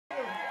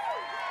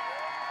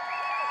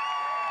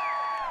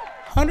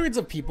Hundreds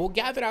of people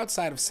gathered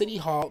outside of City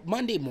Hall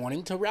Monday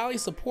morning to rally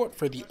support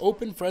for the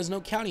Open Fresno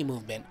County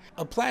movement,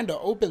 a plan to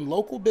open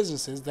local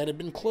businesses that had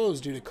been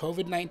closed due to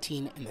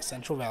COVID-19 in the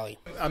Central Valley.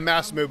 A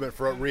mass movement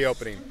for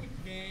reopening,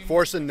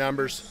 forcing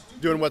numbers,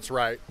 doing what's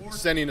right,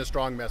 sending a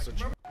strong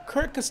message.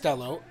 Kurt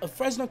Costello, a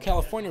Fresno,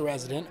 California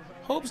resident,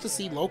 hopes to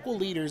see local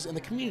leaders in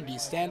the community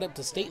stand up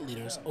to state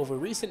leaders over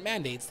recent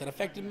mandates that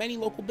affected many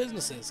local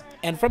businesses.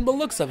 And from the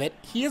looks of it,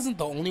 he isn't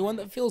the only one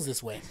that feels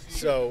this way.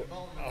 So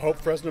I hope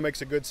Fresno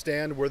makes a good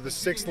stand. We're the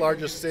 6th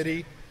largest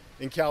city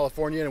in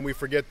California, and we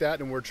forget that,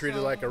 and we're treated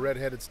like a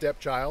redheaded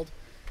stepchild.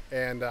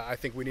 And I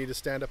think we need to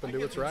stand up and do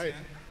what's right.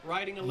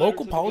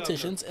 Local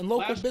politicians and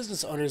local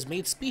business owners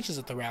made speeches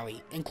at the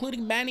rally,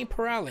 including Manny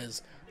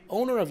Perales,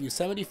 owner of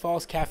Yosemite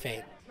Falls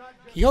Cafe.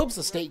 He hopes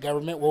the state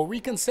government will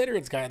reconsider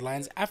its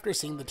guidelines after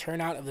seeing the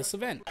turnout of this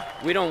event.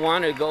 We don't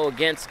want to go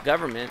against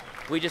government.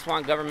 We just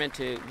want government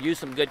to use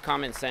some good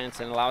common sense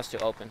and allow us to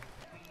open.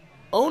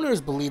 Owners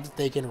believe that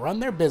they can run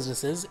their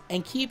businesses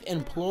and keep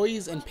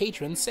employees and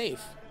patrons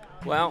safe.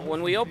 Well,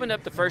 when we opened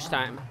up the first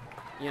time,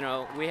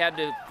 we had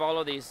to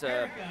follow these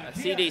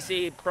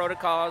CDC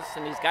protocols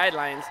and these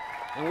guidelines,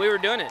 and we were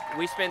doing it.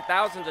 We spent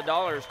thousands of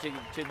dollars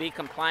to be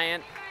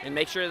compliant and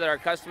make sure that our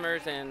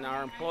customers and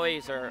our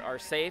employees are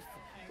safe.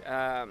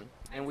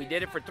 And we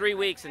did it for 3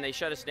 weeks, and they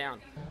shut us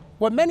down.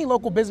 What many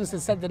local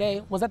businesses said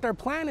today was that their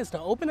plan is to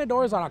open the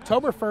doors on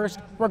October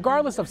 1st,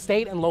 regardless of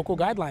state and local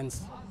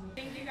guidelines.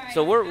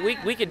 So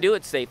we could do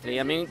it safely.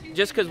 I mean,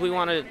 just because we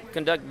want to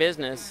conduct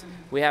business,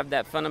 we have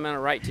that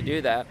fundamental right to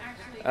do that.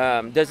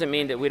 Doesn't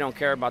mean that we don't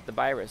care about the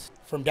virus.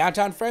 From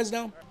downtown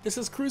Fresno, this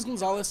is Cruz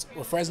Gonzales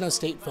with Fresno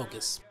State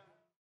Focus.